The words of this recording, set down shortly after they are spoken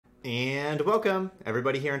And welcome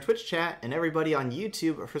everybody here in Twitch chat and everybody on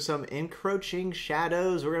YouTube for some Encroaching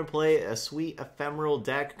Shadows. We're going to play a sweet Ephemeral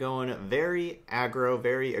deck going very aggro,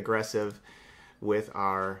 very aggressive with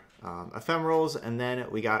our Ephemerals, and then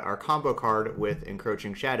we got our combo card with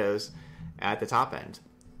Encroaching Shadows at the top end.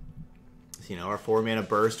 So, you know, our 4-mana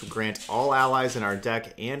burst will grant all allies in our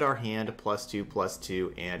deck and our hand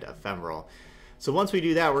 +2/+2 and Ephemeral. So once we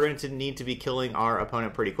do that, we're going to need to be killing our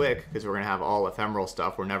opponent pretty quick because we're going to have all Ephemeral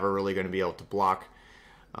stuff. We're never really going to be able to block.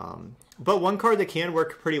 But one card that can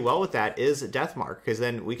work pretty well with that is Deathmark, because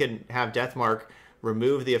then we can have Deathmark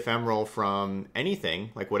remove the Ephemeral from anything,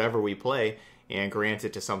 like whatever we play, and grant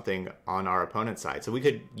it to something on our opponent's side. So we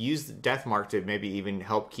could use Deathmark to maybe even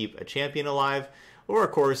help keep a champion alive, or of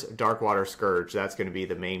course Darkwater Scourge. That's going to be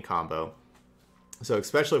the main combo. So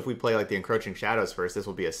especially if we play like the Encroaching Shadows first, this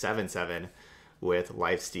will be a 7/7 with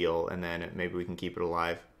Lifesteal, and then maybe we can keep it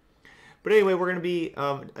alive. But anyway, we're going to be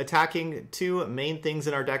attacking. Two main things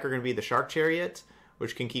in our deck are going to be the Shark Chariot,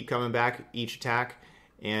 which can keep coming back each attack,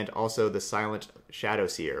 and also the Silent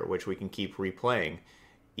Shadowseer, which we can keep replaying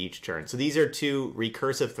each turn. So these are two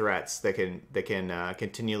recursive threats that can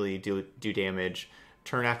continually do damage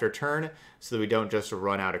turn after turn, so that we don't just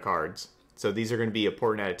run out of cards. So these are going to be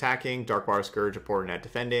important at attacking, Darkwater Scourge important at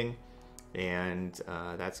defending, and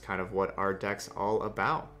that's kind of what our deck's all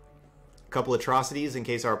about. A couple atrocities in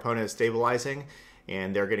case our opponent is stabilizing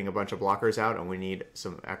and they're getting a bunch of blockers out, and we need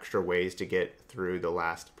some extra ways to get through the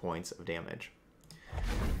last points of damage.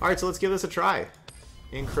 Alright, so let's give this a try.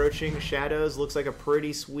 Encroaching Shadows looks like a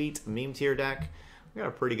pretty sweet meme tier deck. We got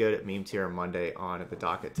a pretty good meme tier Monday on the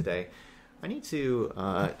docket today. I need to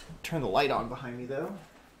turn the light on behind me though.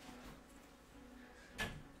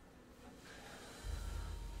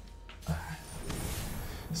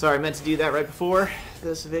 Sorry, I meant to do that right before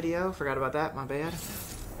this video. Forgot about that, my bad.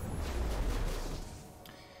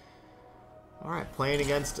 Alright, playing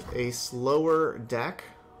against a slower deck.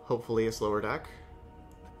 Hopefully a slower deck.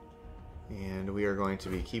 And we are going to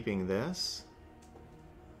be keeping this.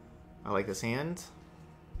 I like this hand.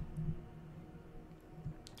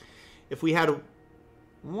 If we had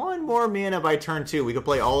one more mana by turn 2, we could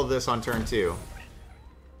play all of this on turn 2.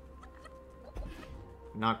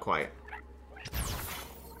 Not quite.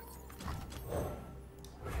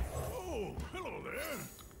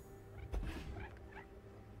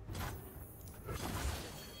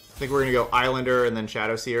 I think we're going to go Islander and then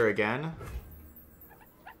Shadowseer again.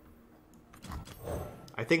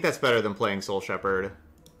 I think that's better than playing Soul Shepherd.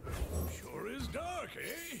 Sure is dark,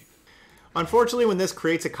 eh? Unfortunately, when this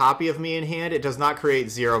creates a copy of me in hand, it does not create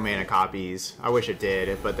 0-mana copies. I wish it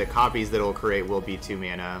did, but the copies that it will create will be 2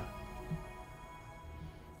 mana.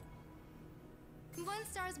 One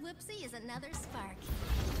star's whoopsie is another spark.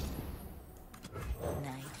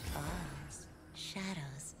 Night falls,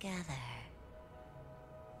 shadows gather.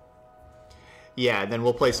 Yeah, then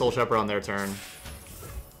we'll play Soul Shepherd on their turn.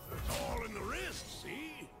 All in the wrist,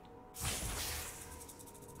 see?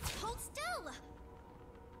 Hold still!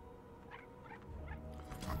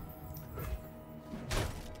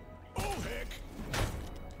 Oh, heck!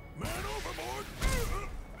 Man overboard!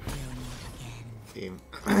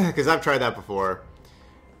 Because I've tried that before.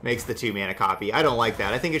 Makes the 2-mana copy. I don't like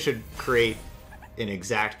that. I think it should create an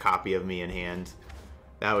exact copy of me in hand.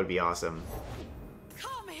 That would be awesome.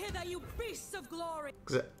 Come hither, you beasts of glory!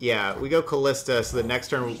 Yeah, we go Kalista, so the next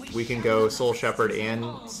turn we can go Soul Shepherd and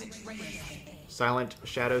Silent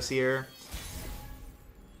Shadowseer.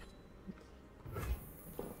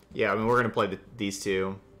 Yeah, I mean, we're going to play these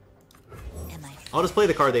two. I'll just play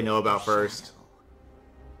the card they know about first.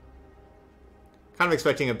 Kind of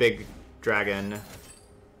expecting a big dragon.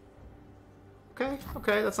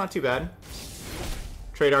 Okay, that's not too bad.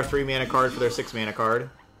 Trade our 3-mana card for their 6-mana card.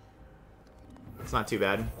 It's not too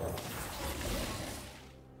bad.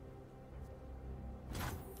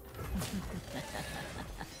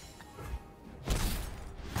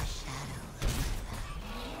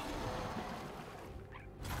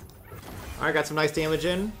 Alright, got some nice damage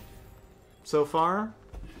in so far.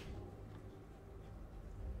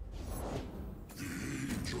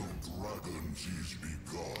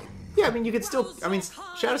 Yeah, I mean, you could still... I mean,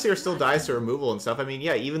 Shadowseer still dies to removal and stuff. I mean,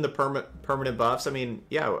 yeah, even the permanent buffs. I mean,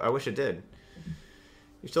 yeah, I wish it did.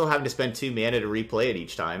 You're still having to spend 2 mana to replay it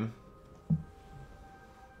each time.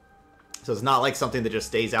 So it's not like something that just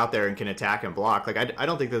stays out there and can attack and block. Like, I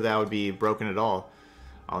don't think that would be broken at all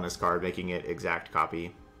on this card, making it exact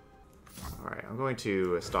copy. Alright, I'm going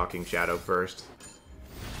to Stalking Shadow first.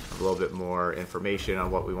 A little bit more information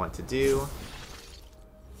on what we want to do.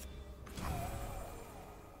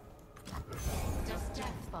 Does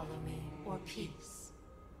death follow me, or peace?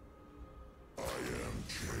 I am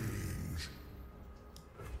changed.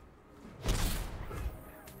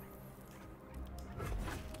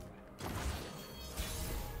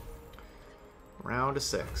 Round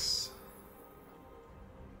 6.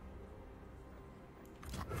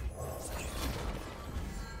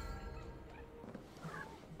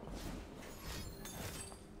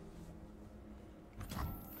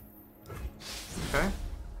 Okay.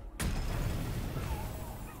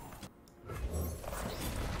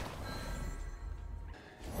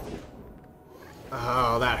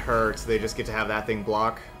 Oh, that hurts. They just get to have that thing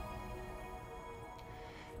block.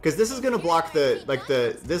 Because this is going to block the, like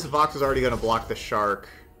this Vox is already going to block the Shark.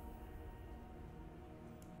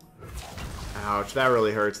 Ouch, that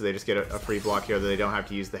really hurts. They just get a free block here that they don't have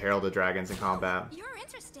to use the Herald of Dragons in combat. You're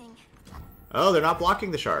interesting. Oh, they're not blocking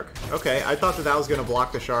the Shark. Okay, I thought that that was going to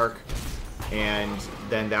block the Shark, and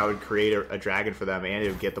then that would create a dragon for them, and it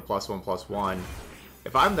would get the +1/+1.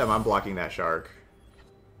 If I'm them, I'm blocking that Shark.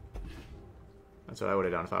 That's what I would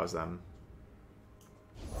have done if I was them.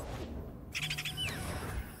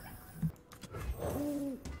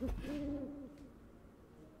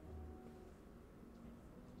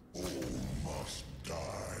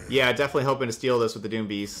 Yeah, definitely hoping to steal this with the Doom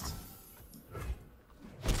Beast.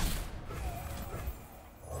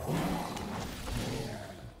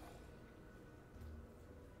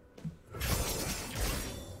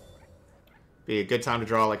 Be a good time to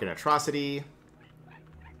draw like an Atrocity.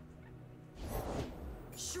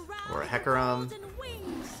 Or a Hecarim.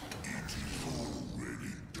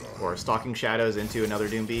 Or Stalking Shadows into another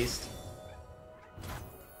Doom Beast.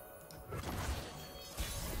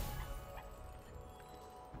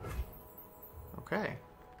 Okay.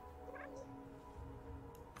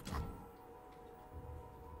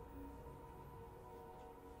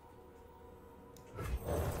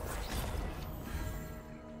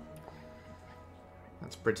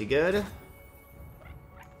 That's pretty good.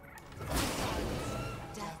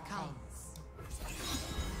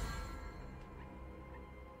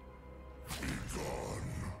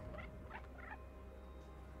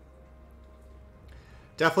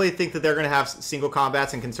 Definitely think that they're going to have single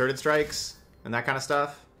combats and concerted strikes and that kind of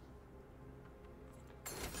stuff.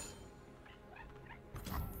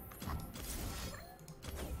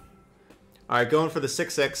 Alright, going for the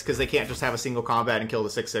 6/6 because they can't just have a single combat and kill the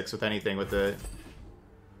 6/6 with anything with the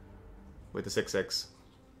 6/6.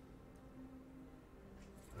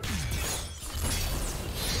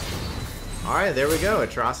 Alright, there we go.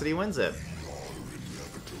 Atrocity wins it.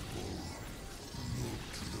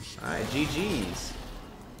 Alright, GG's.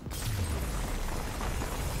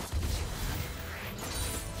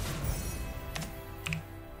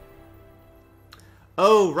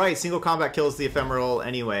 Oh, right. Single combat kills the Ephemeral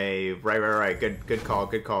anyway. Right. Good call.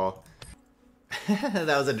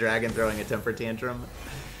 That was a dragon throwing a temper tantrum.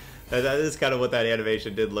 That is kind of what that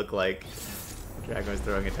animation did look like. The dragon was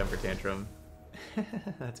throwing a temper tantrum.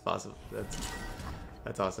 That's possible.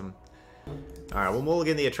 That's awesome. Alright, we'll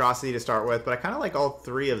mulligan the Atrocity to start with, but I kind of like all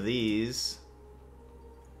 3 of these.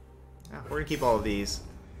 Yeah, we're going to keep all of these.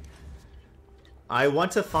 I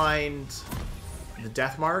want to find the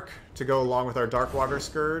Death Mark to go along with our Darkwater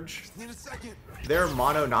Scourge. They're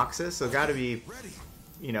Mono Noxus, so gotta be,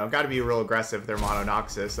 you know, gotta be real aggressive. They're Mono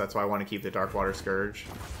Noxus, that's why I want to keep the Darkwater Scourge.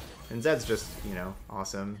 And Zed's just, you know,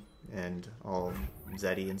 awesome and all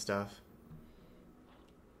Zeddy and stuff.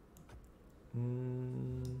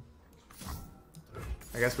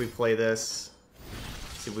 I guess we play this.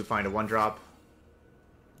 See if we find a 1-drop.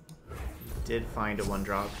 We did find a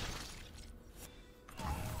 1-drop.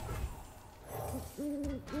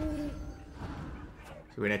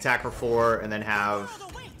 So we can attack for 4 and then have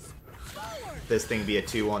this thing be a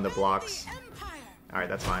 2 on the blocks. Alright,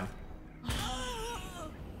 that's fine.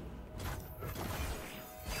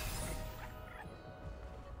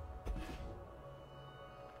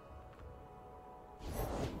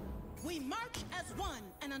 We march as one,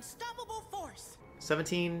 an unstoppable force.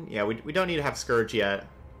 17? Yeah, we don't need to have Scourge yet.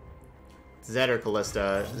 Zed or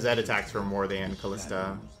Kalista. Zed attacks for more than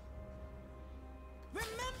Kalista.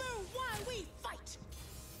 Remember why we fight.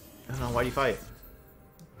 I don't know, why do you fight?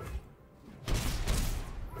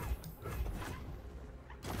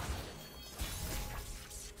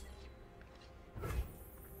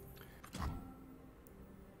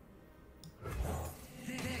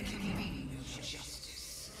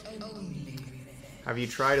 Have you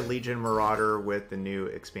tried a Legion Marauder with the new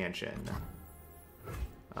expansion?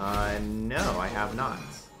 No, I have not.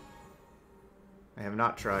 I have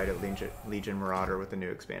not tried a Legion Marauder with the new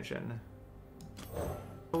expansion.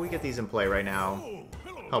 But we get these in play right now.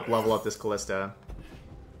 Help level up this Kalista.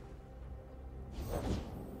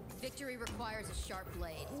 Victory requires a sharp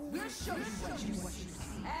blade.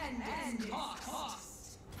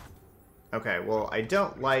 Okay, well, I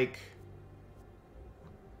don't like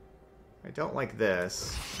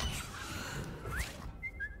this.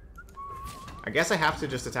 I guess I have to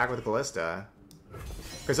just attack with Kalista.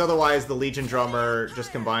 Because otherwise the Legion Drummer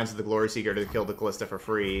just combines with the Glory Seeker to kill the Kalista for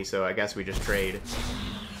free, so I guess we just trade.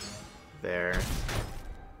 There.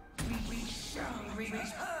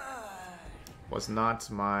 Was not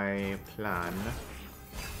my plan.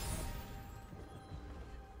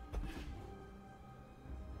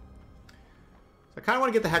 So I kind of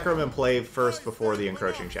want to get the Hecarim in play first before the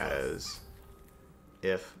Encroaching Shadows.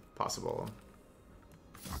 If possible.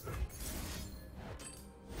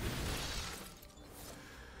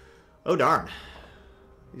 Oh darn.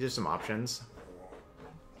 These are some options.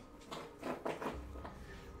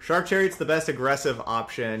 Shark Chariot's the best aggressive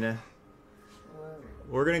option.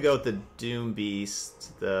 We're gonna go with the Doom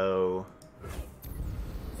Beast, though.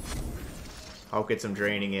 I'll get some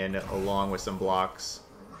draining in along with some blocks.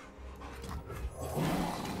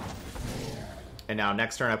 And now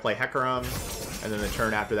next turn I play Hecarim, and then the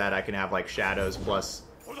turn after that I can have like Shadows plus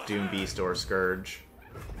Doom Beast or Scourge.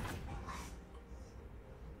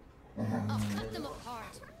 I'll cut them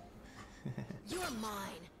apart. You're mine.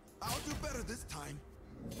 I'll do better this time.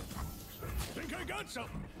 Think I got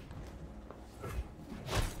something.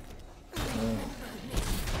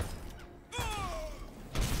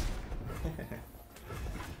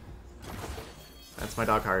 That's my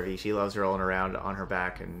dog Harvey. She loves rolling around on her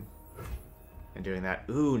back and doing that.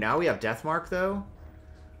 Ooh, now we have Deathmark though?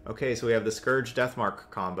 Okay, so we have the Scourge Deathmark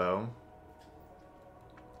combo.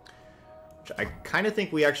 Which I kind of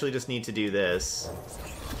think we actually just need to do this.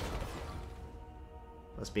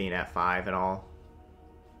 Us being at 5 and all.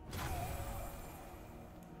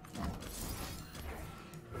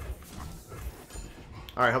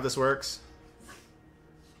 Alright, hope this works.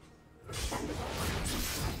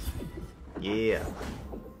 Yeah.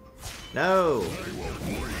 No!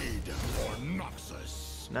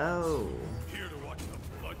 No! Here to watch the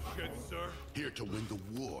bloodshed, sir. Here to win the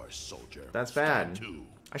war, soldier. That's bad. Stand to.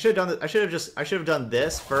 I should have done I should have done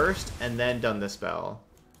this first and then done this spell.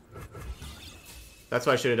 That's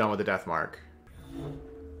what I should have done with the Deathmark.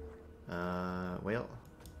 Well.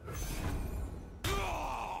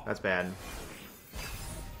 That's bad.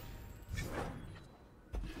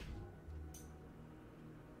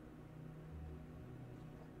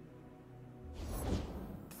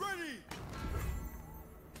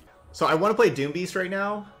 So I want to play Doom Beast right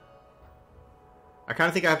now. I kind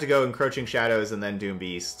of think I have to go Encroaching Shadows and then Doom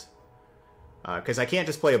Beast. Because I can't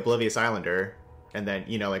just play Oblivious Islander. And then,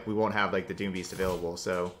 you know, like, we won't have, like, the Doom Beast available.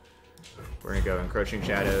 So we're going to go Encroaching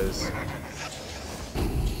Shadows.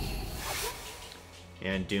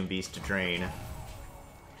 And Doom Beast to drain.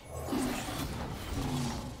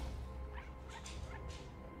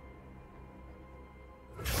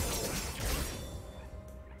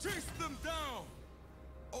 Chase them down.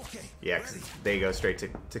 Okay. Yeah, because they go straight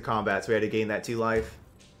to combat, so we had to gain that 2 life.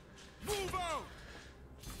 Move out.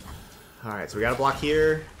 Alright, so we got a block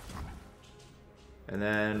here. And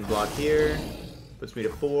then block here. Puts me to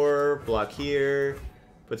 4. Block here.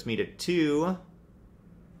 Puts me to 2.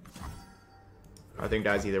 Our thing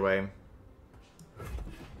dies either way.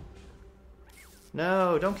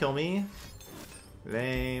 No, don't kill me.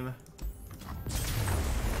 Lame.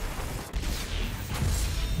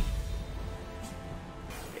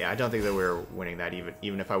 Yeah, I don't think that we're winning that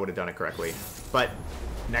even if I would have done it correctly. But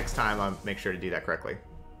next time I'll make sure to do that correctly.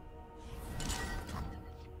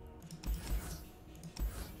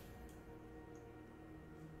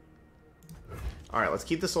 Alright, let's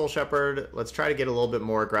keep the Soul Shepherd. Let's try to get a little bit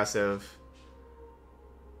more aggressive.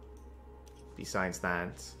 Besides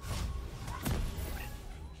that.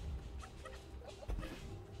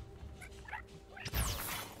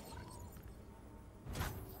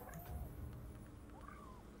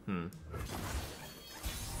 Come,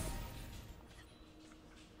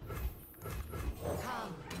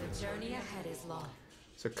 the journey ahead is long.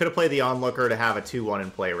 So could have played the Onlooker to have a 2-1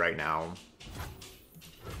 in play right now.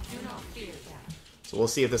 Do not fear that. So we'll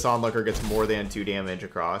see if this Onlooker gets more than 2 damage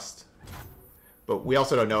across. But we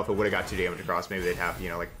also don't know if it would have got 2 damage across. Maybe they'd have, you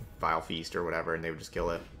know, like Vile Feast or whatever, and they would just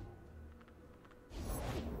kill it.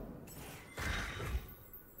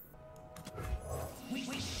 We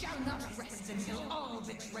shall not rest until all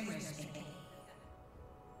betrayers pay.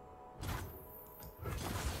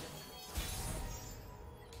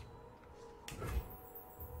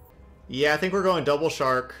 Yeah, I think we're going double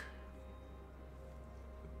Shark.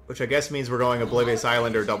 Which I guess means we're going Oblivious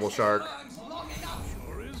Islander double Shark.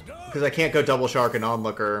 Sure is dark. Because I can't go double Shark and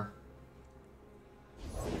Onlooker.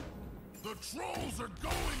 The trolls are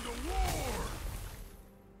going to war.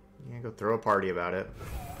 Yeah, go throw a party about it.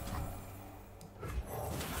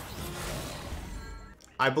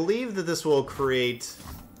 I believe that this will create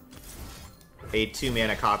a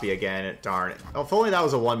 2-mana copy again. Darn. Oh, if only that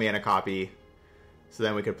was a 1-mana copy. So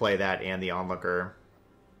then we could play that and the Onlooker.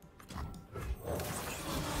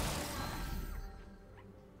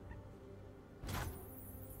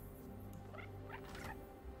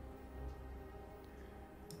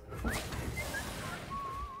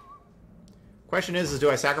 Question is do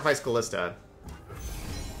I sacrifice Kalista?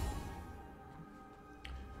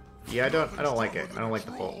 Yeah, I don't like it. I don't like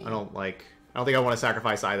the full. I don't think I want to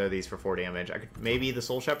sacrifice either of these for 4 damage. I could maybe the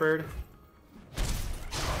Soul Shepherd.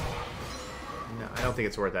 No, I don't think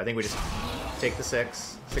it's worth it. I think we just take the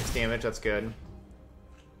 6 damage. That's good.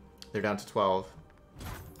 They're down to 12.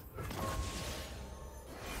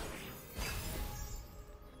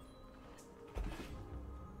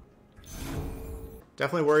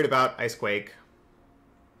 Definitely worried about Icequake.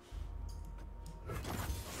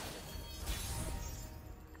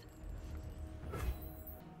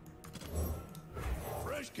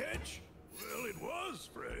 Fresh catch? Well, it was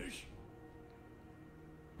fresh.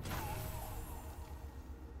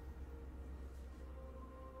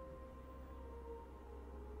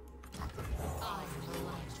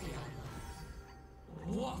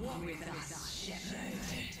 Walk with us, shepherd.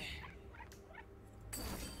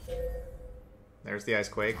 There's the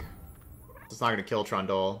Icequake. It's not going to kill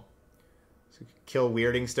Trundle. So we could kill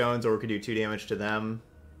Weirding Stones, or we could do 2 damage to them.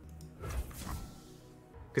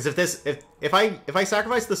 Because if I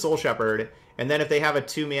sacrifice the Soul Shepherd, and then if they have a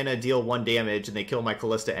 2-mana deal 1 damage, and they kill my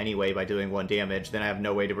Kalista anyway by doing 1 damage, then I have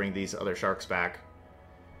no way to bring these other sharks back.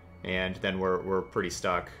 And then we're pretty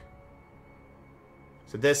stuck.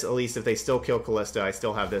 So this, at least, if they still kill Kalista, I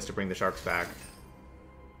still have this to bring the sharks back.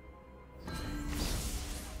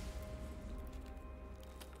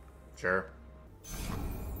 Sure.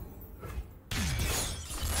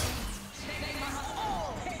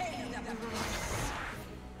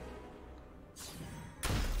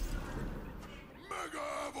 Mega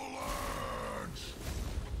Avalanche!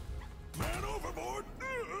 Man overboard!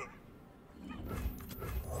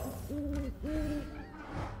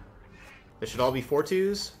 This should all be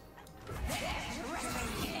 4/2s.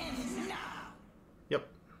 Yep.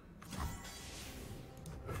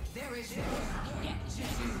 There is work yet to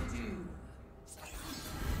do.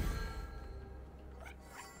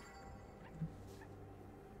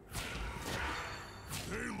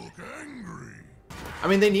 They look angry. I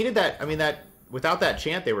mean, they needed that. I mean, without that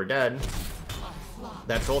chant, they were dead.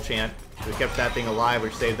 That troll chant. We kept that thing alive,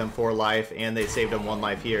 which saved them 4 life, and they saved them 1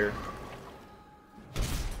 life here.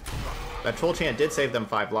 That troll chant did save them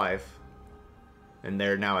 5 life. And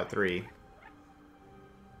they're now at 3.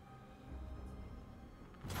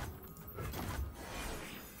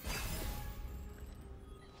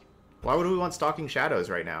 Why would we want Stalking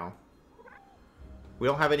Shadows right now? We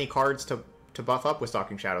don't have any cards to buff up with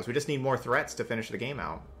Stalking Shadows. We just need more threats to finish the game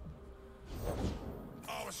out.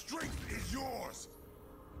 Our strength is yours.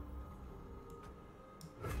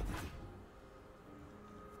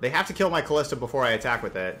 They have to kill my Kalista before I attack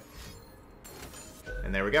with it.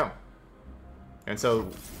 And there we go. And so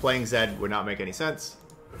playing Zed would not make any sense.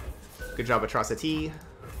 Good job, Atrocity.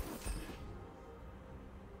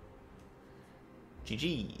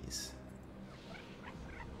 GG's.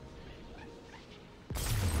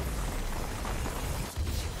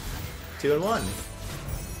 Two and 1.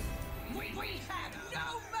 We have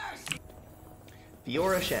no mercy.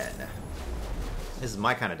 Fiora Shen. This is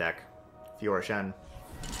my kind of deck. Fiora Shen.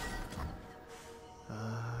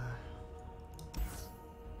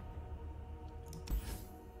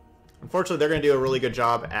 Unfortunately, they're going to do a really good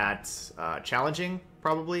job at challenging,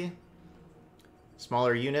 probably.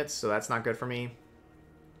 Smaller units, so that's not good for me.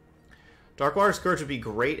 Darkwater Scourge would be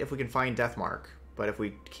great if we can find Deathmark. But if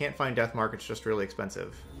we can't find Deathmark, it's just really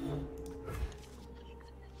expensive.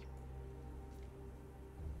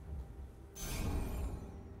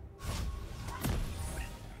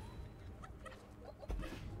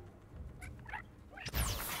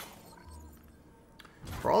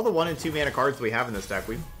 For all the 1 and 2 mana cards we have in this deck,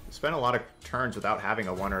 we've spent a lot of turns without having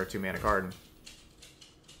a 1 or a 2 mana card.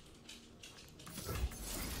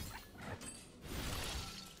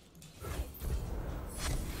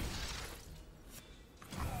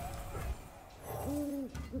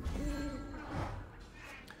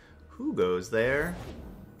 Who goes there?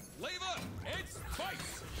 Flavor and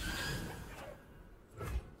spice!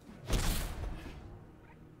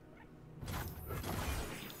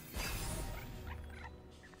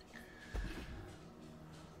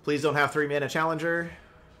 Please don't have 3 mana challenger.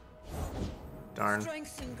 Darn.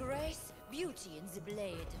 Strength and grace, beauty in the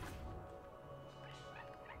blade.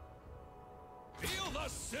 Feel the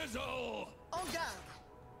sizzle! En garde!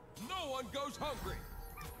 No one goes hungry!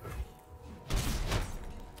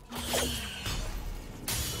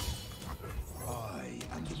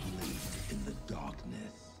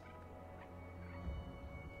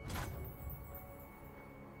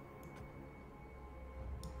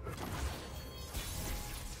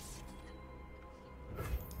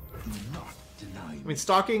 I mean,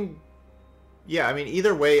 Stalking... Yeah, I mean,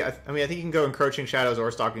 either way, I think you can go Encroaching Shadows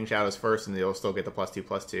or Stalking Shadows first, and you'll still get the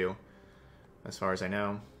 +2/+2, as far as I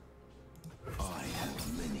know. I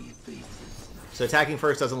have many faces. So attacking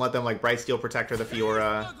first doesn't let them, like, Bright Steel Protector the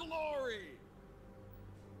Fiora.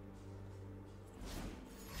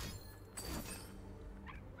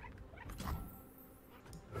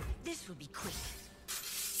 This will be quick.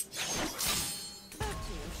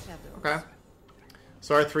 Okay.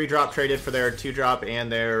 So our 3-drop traded for their 2-drop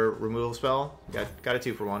and their removal spell. Got a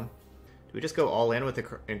 2-for-1. Do we just go all in with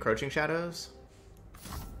the Encroaching Shadows?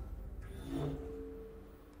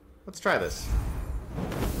 Let's try this.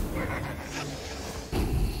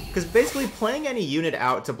 Because basically playing any unit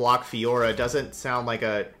out to block Fiora doesn't sound like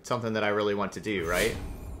something that I really want to do, right?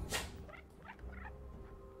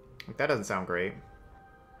 Like, that doesn't sound great.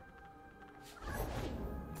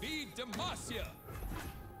 Demacia.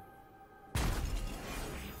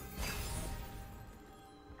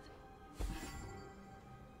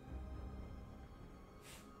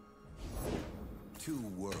 Two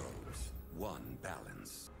worlds, one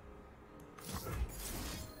balance.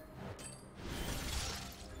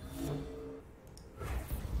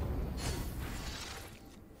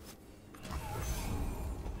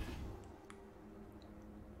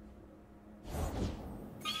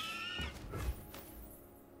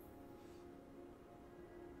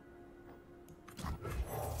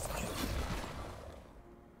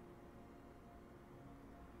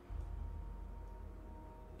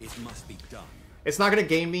 It must be done. It's not going to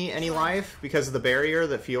gain me any life because of the barrier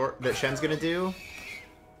that Shen's going to do.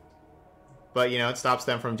 But, you know, it stops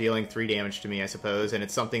them from dealing 3 damage to me, I suppose. And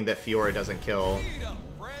it's something that Fiora doesn't kill.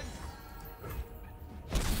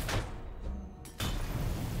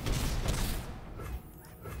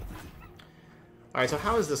 Alright, so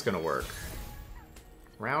how is this going to work?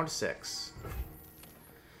 Round 6.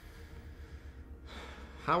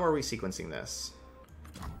 How are we sequencing this?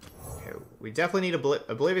 Okay, we definitely need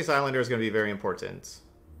Oblivious Islander is going to be very important.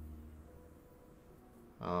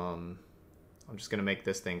 I'm just going to make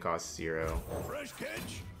this thing cost 0. Fresh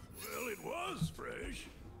catch? Well, it was fresh.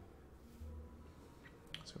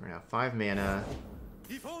 So we're going to have 5 mana.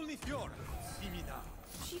 If only Fiora could see me now.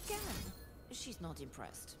 She can. She's not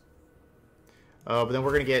impressed. Oh, but then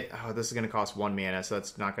we're going to get... Oh, this is going to cost 1 mana, so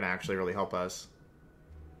that's not going to actually really help us.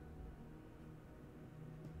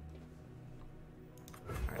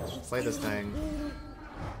 Alright, let's just play this thing.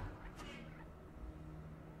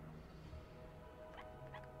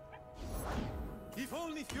 If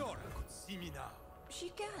only Fiora could see me now.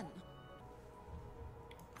 She can.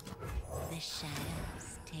 The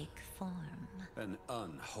shadows take form. An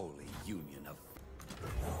unholy union of...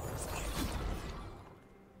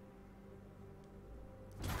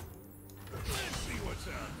 Let's see what's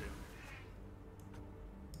out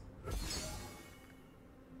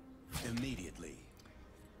there. Immediately.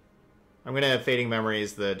 I'm going to have Fading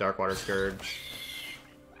Memories, the Darkwater Scourge.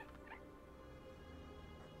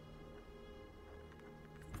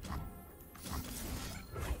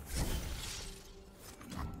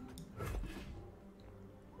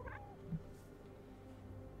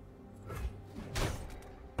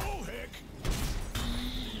 Oh, heck.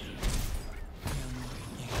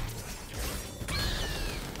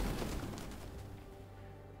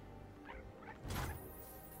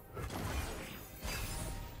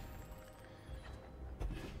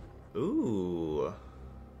 Ooh.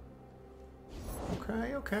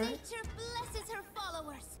 Okay, okay. Nature blesses her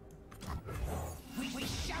followers. We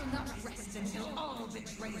shall not rest until all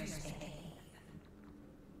betrayers pay.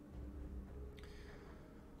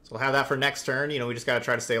 So we'll have that for next turn. You know, we just got to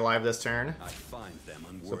try to stay alive this turn. I find them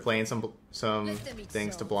unworthy. So playing some Let them eat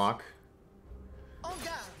things to souls. block. On guard.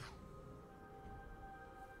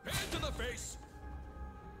 Hand to the face.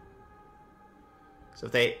 So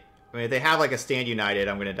if they... I mean, if they have like a Stand United,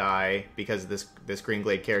 I'm gonna die because of this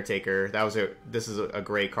Greenglade Caretaker. This is a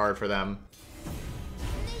great card for them.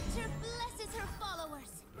 Nature blesses her followers.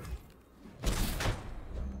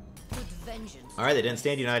 Good vengeance. All right, they didn't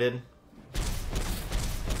Stand United,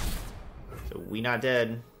 so we not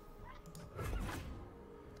dead.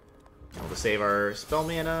 Able to save our spell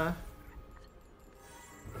mana.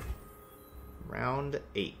 Round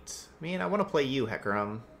 8. Man, I want to play you,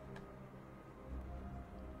 Hecarim.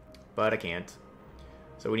 But I can't.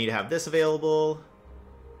 So we need to have this available.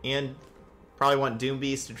 And probably want Doom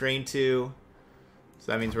Beast to drain 2.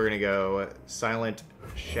 So that means we're going to go Silent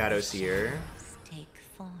Shadow Seer. Take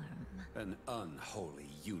form. An unholy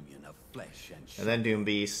union of flesh and And then Doom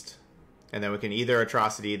Beast. And then we can either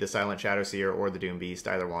Atrocity the Silent Shadow Seer or the Doom Beast,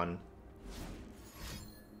 either one.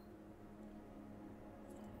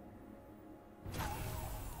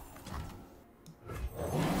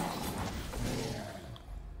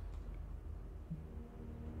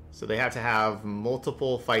 So they have to have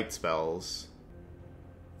multiple fight spells.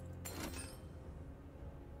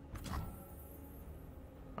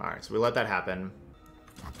 Alright, so we let that happen.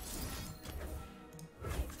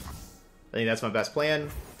 I think that's my best plan.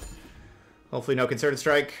 Hopefully no concerted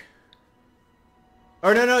strike.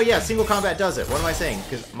 Or no, yeah, single combat does it. What am I saying?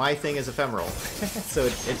 Because my thing is ephemeral. So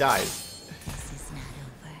it dies. This is not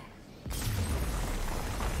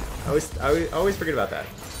over. I always forget about that.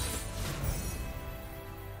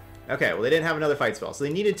 Okay, well they didn't have another fight spell, so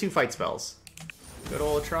they needed 2 fight spells. Good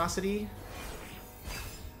old atrocity.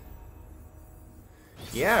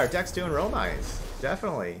 Yeah, our deck's doing real nice.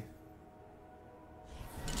 Definitely.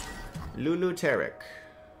 Runeterra.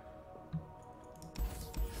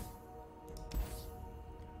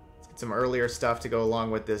 Let's get some earlier stuff to go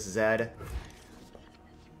along with this Zed.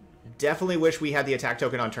 Definitely wish we had the attack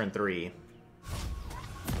token on turn 3.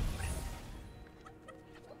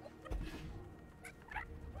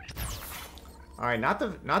 Alright, not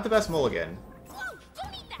the best mulligan. Whoa,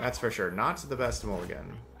 don't eat that. That's for sure. Not the best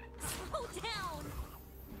mulligan. Slow down.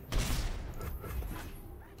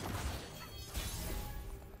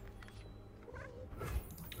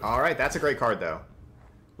 Alright, that's a great card though.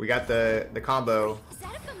 We got the combo Is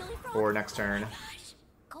that a familiar frog? for next turn. Gosh,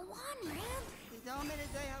 go on, Rand. You told me to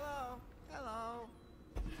say hello. Hello.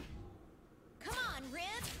 Come on,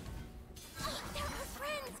 Rand. Oh, they're our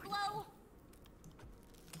friends, Glow.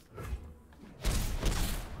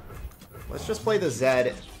 Let's just play the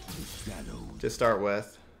Zed to start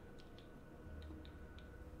with.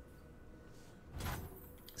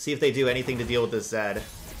 See if they do anything to deal with this Zed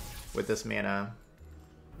with this mana.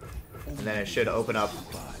 And then it should open up,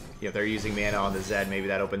 if they're using mana on the Zed, maybe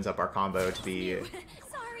that opens up our combo to be Sorry.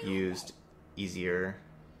 used easier.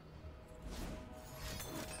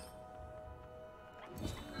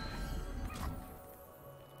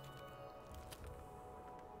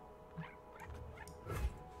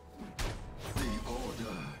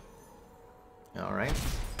 Alright.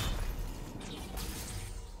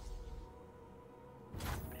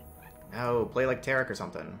 No, play like Tarek or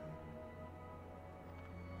something.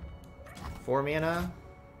 4 mana.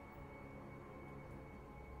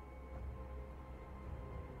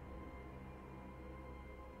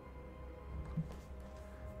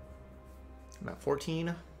 I'm at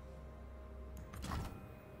 14.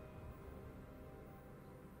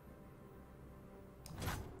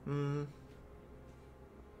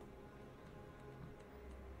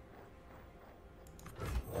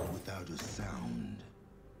 Without a sound.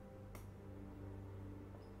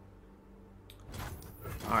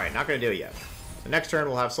 Alright, not gonna do it yet. So next turn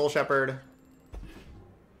we'll have Soul Shepherd,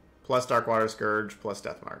 plus Darkwater Scourge, plus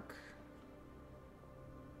Deathmark.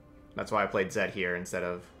 That's why I played Zed here instead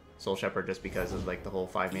of Soul Shepherd, just because of like the whole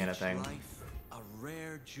 5 mana thing. Life, a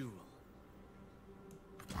rare jewel.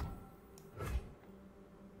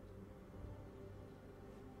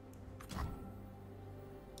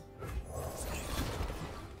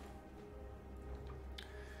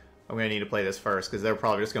 I'm gonna need to play this first, because they're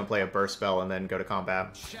probably just gonna play a burst spell and then go to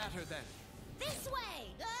combat. Shatter them. This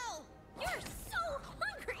way. Oh, you're so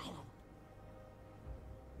hungry.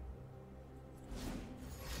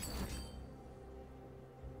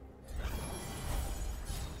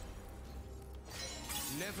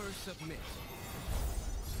 Never submit.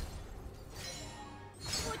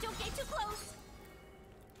 Oh, don't get too close.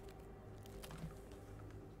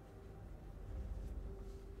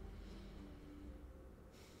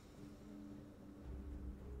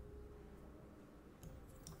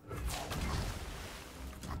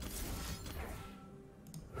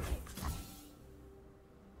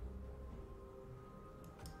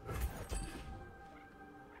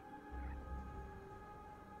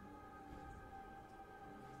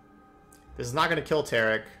 This is not gonna kill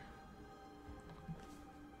Tarek.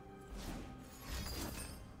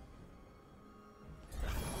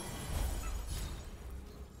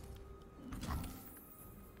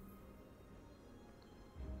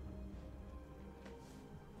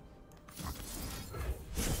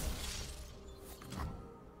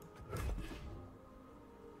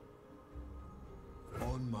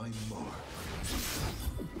 On my mark.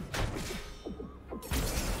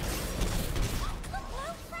 Look,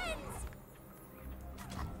 Glow friends.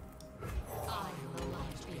 I am the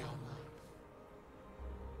light beyond life.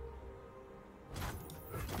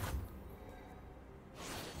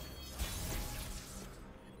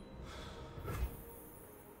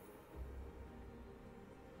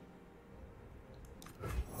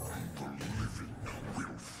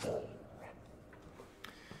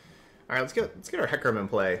 All right, let's get our Hecarim in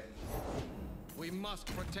play. We must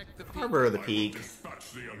protect the people. Harbor of the Peak.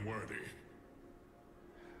 Dispatch the unworthy.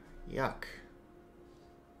 Yuck.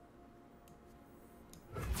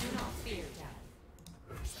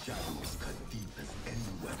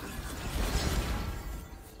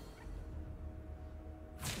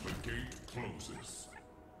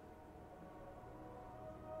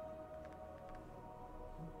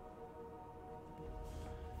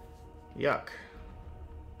 Yuck.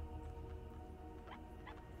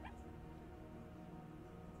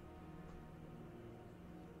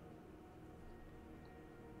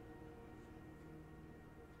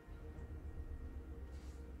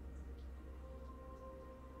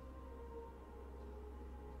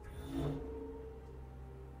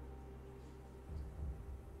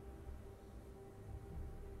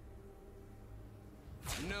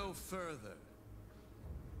 No further.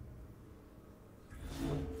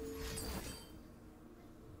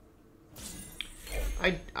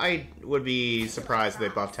 I would be surprised if they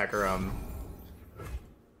buffed Hecarim.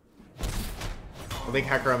 I think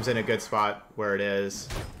Hecarim's in a good spot where it is.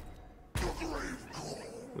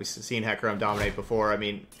 We've seen Hecarim dominate before. I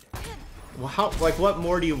mean, how, like, what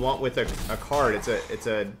more do you want with a card? It's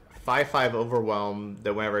a 5/5 overwhelm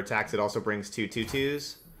that whenever it attacks, it also brings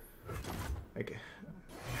 2/2/2s. Like,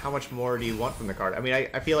 how much more do you want from the card? I mean,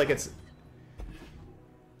 I feel like it's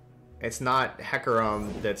not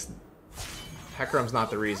Hecarim that's... Hecarim's not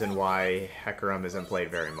the reason why Hecarim isn't played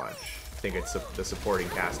very much. I think it's the supporting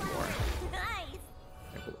cast more. Nice.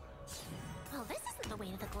 Well, this isn't the way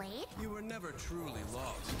to the glade. You were never truly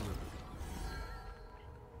lost.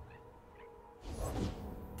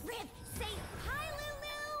 Rip, say hi,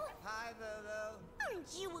 Lulu. Hi, Lulu. Aren't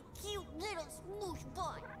you a cute little smoosh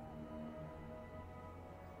boy?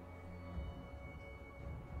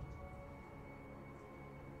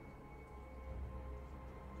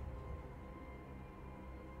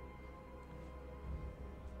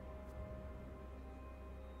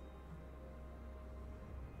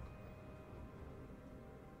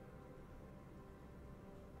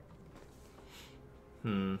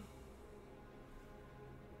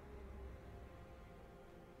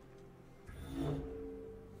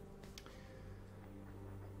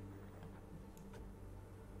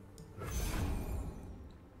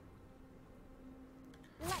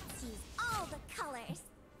 Let's use all the colors.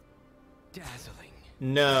 Dazzling.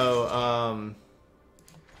 No,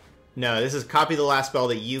 no, this is copy the last spell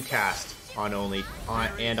that you cast on only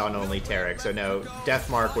Tarek. So no,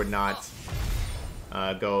 Deathmark would not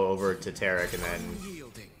go over to Tarek and then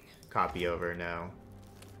Yielding. copy over. No.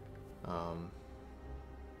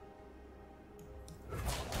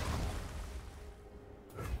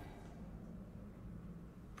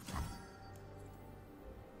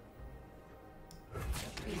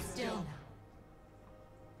 Be still now.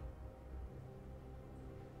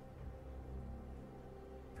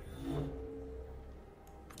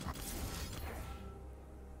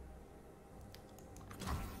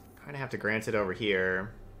 Kind of have to grant it over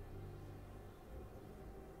here.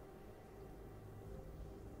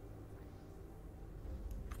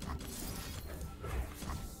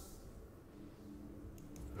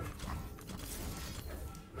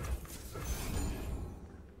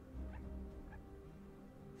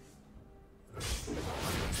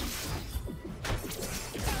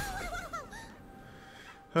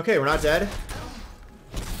 Okay, we're not dead.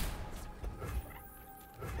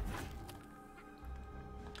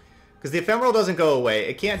 Because the Ephemeral doesn't go away.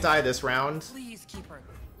 It can't die this round, Please, Keeper,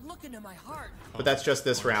 look into my heart. but that's just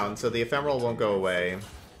this round, so the Ephemeral won't go away.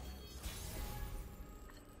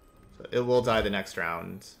 So it will die the next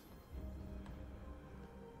round.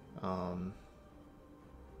 Oh,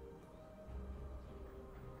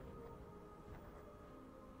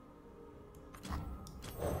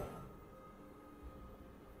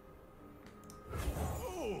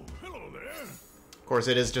 hello there. Of course,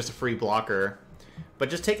 it is just a free blocker. But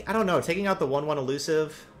just I don't know, taking out the 1/1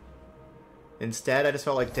 elusive instead, I just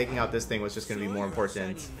felt like taking out this thing was just going to be more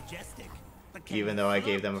important, even though I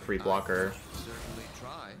gave them a free blocker. Certainly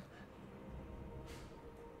try.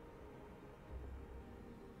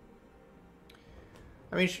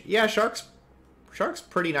 I mean, yeah, Shark's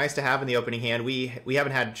pretty nice to have in the opening hand. We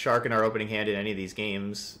haven't had Shark in our opening hand in any of these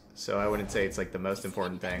games, so I wouldn't say it's like the most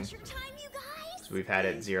important thing. Adventure time, you guys. So we've had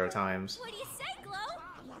it 0 times. What do you say, Glow?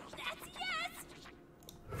 That's yes.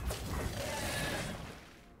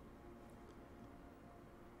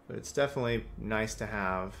 But it's definitely nice to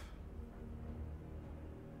have.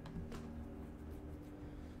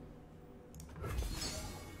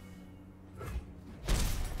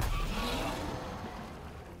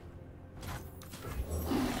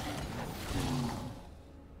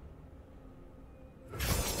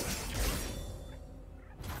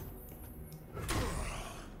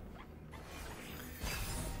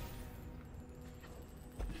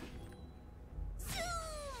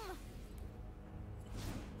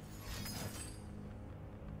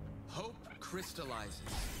 Hope crystallizes.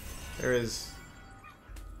 There is...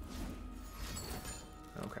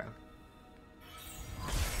 Okay.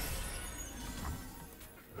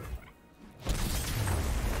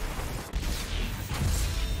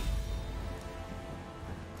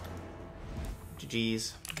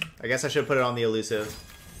 GG's. I guess I should put it on the elusive.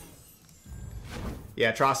 Yeah,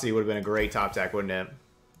 Atrocity would have been a great top deck, wouldn't it?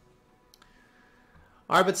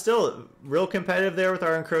 Alright, but still, real competitive there with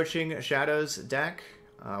our Encroaching Shadows deck.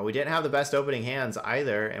 We didn't have the best opening hands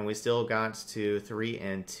either, and we still got to 3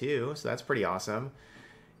 and 2, so that's pretty awesome.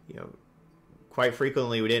 You know, quite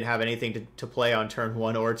frequently we didn't have anything to play on turn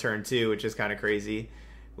 1 or turn 2, which is kind of crazy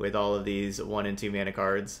with all of these 1 and 2 mana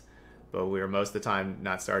cards. But we were most of the time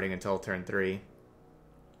not starting until turn 3.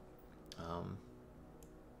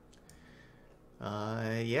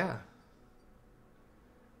 Yeah.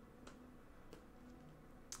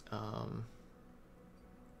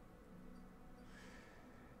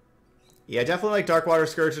 Yeah, definitely like Darkwater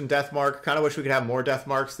Scourge and Deathmark. Kind of wish we could have more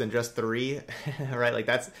Deathmarks than just 3, right? Like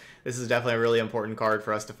this is definitely a really important card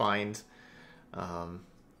for us to find.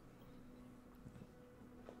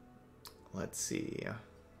 Let's see.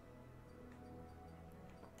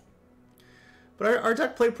 But our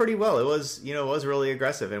deck played pretty well. It was, you know, it was really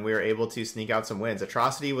aggressive, and we were able to sneak out some wins.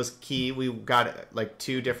 Atrocity was key. We got like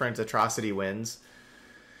 2 different Atrocity wins.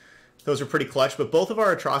 Those were pretty clutch, but both of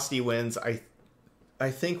our Atrocity wins, I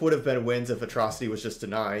think would have been wins if Atrocity was just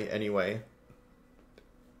deny anyway.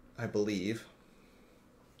 I believe.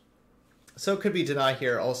 So it could be deny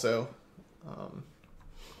here also.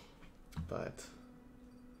 But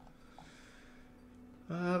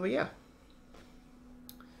yeah.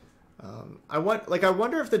 I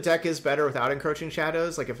wonder if the deck is better without Encroaching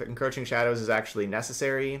Shadows. Like if Encroaching Shadows is actually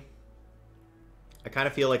necessary. I kind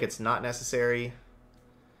of feel like it's not necessary.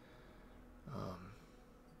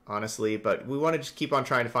 Honestly, but we want to just keep on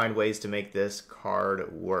trying to find ways to make this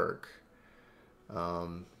card work.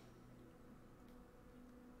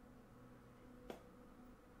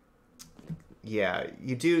 Yeah,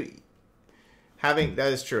 you do. That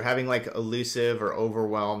is true. Having like Elusive or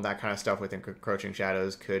Overwhelm, that kind of stuff with Encroaching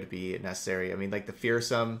Shadows could be necessary. I mean, like the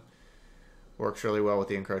Fearsome works really well with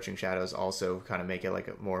the Encroaching Shadows. Also, kind of make it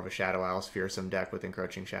like more of a Shadow Isles Fearsome deck with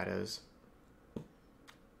Encroaching Shadows.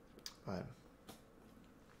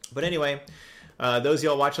 But anyway, those of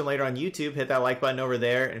y'all watching later on YouTube, hit that like button over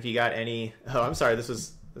there. And if you got any, oh, I'm sorry, this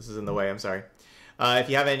is in the way. I'm sorry. If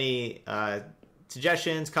you have any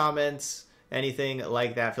suggestions, comments, anything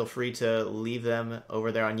like that, feel free to leave them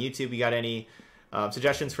over there on YouTube. You got any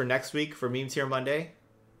suggestions for next week for Memes Here Monday?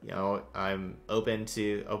 You know, I'm open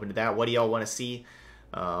to that. What do y'all want to see?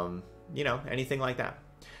 You know, anything like that.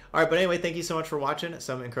 All right, but anyway, thank you so much for watching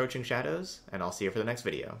some Encroaching Shadows, and I'll see you for the next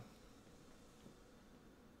video.